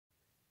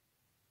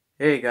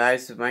Hey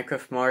guys, it's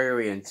Minecraft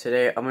Mario, and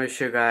today I'm going to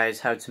show you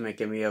guys how to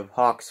make a Mii of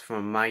Hawks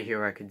from My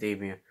Hero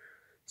Academia.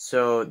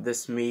 So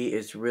this Mii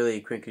is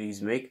really quick and easy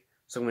to make,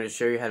 so I'm going to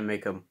show you how to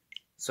make them.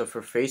 So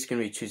for face, you're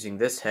going to be choosing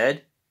this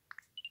head,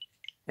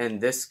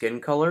 and this skin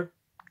color,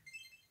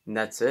 and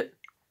that's it.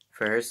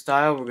 For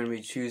hairstyle, we're going to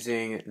be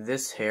choosing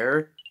this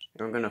hair,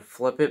 and we're going to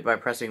flip it by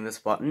pressing this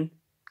button.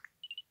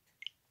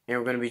 And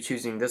we're going to be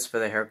choosing this for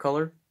the hair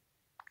color.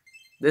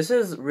 This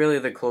is really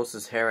the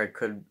closest hair I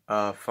could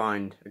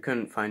find. I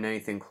couldn't find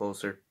anything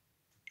closer.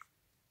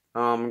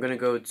 I'm going to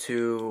go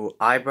to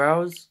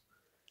eyebrows.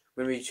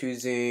 We're going to be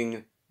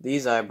choosing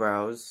these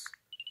eyebrows.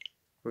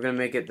 We're going to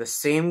make it the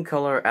same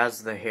color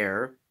as the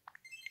hair.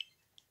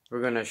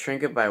 We're going to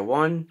shrink it by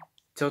 1,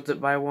 tilt it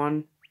by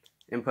 1,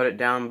 and put it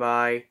down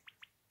by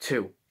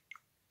 2.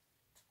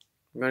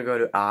 We're going to go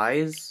to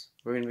eyes.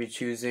 We're going to be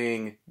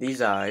choosing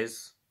these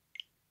eyes.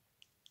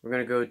 We're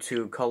going to go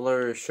to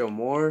color, show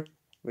more.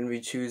 We're going to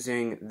be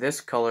choosing this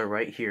color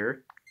right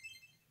here.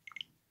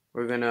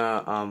 We're going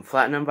to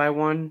flatten them by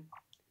 1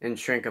 and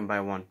shrink them by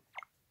 1.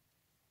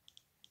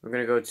 We're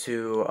going to go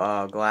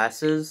to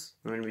glasses.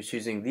 We're going to be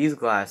choosing these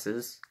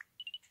glasses.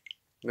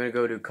 I'm going to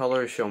go to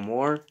color, show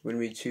more. We're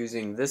going to be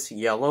choosing this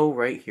yellow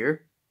right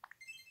here.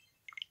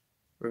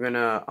 We're going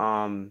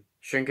to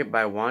shrink it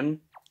by 1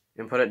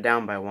 and put it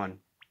down by 1.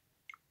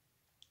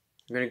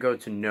 We're going to go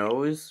to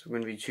nose. We're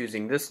going to be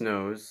choosing this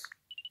nose.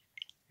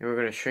 And we're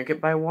going to shrink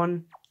it by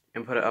 1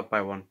 and put it up by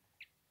 1.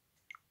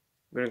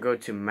 We're going to go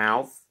to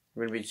mouth.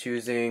 We're going to be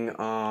choosing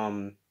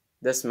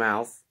this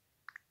mouth.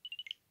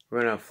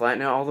 We're going to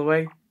flatten it all the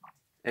way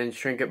and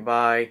shrink it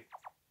by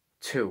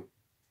 2.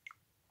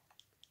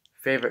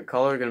 Favorite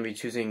color, going to be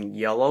choosing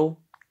yellow.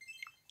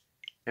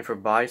 And for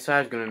body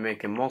size, going to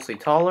make it mostly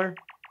taller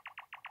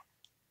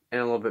and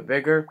a little bit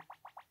bigger.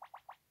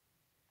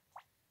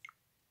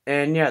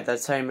 And yeah,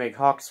 that's how you make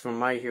Hawks from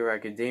My Hero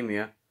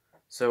Academia.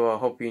 So I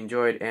hope you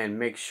enjoyed, and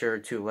make sure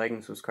to like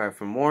and subscribe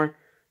for more,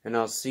 and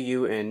I'll see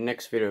you in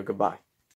next video. Goodbye.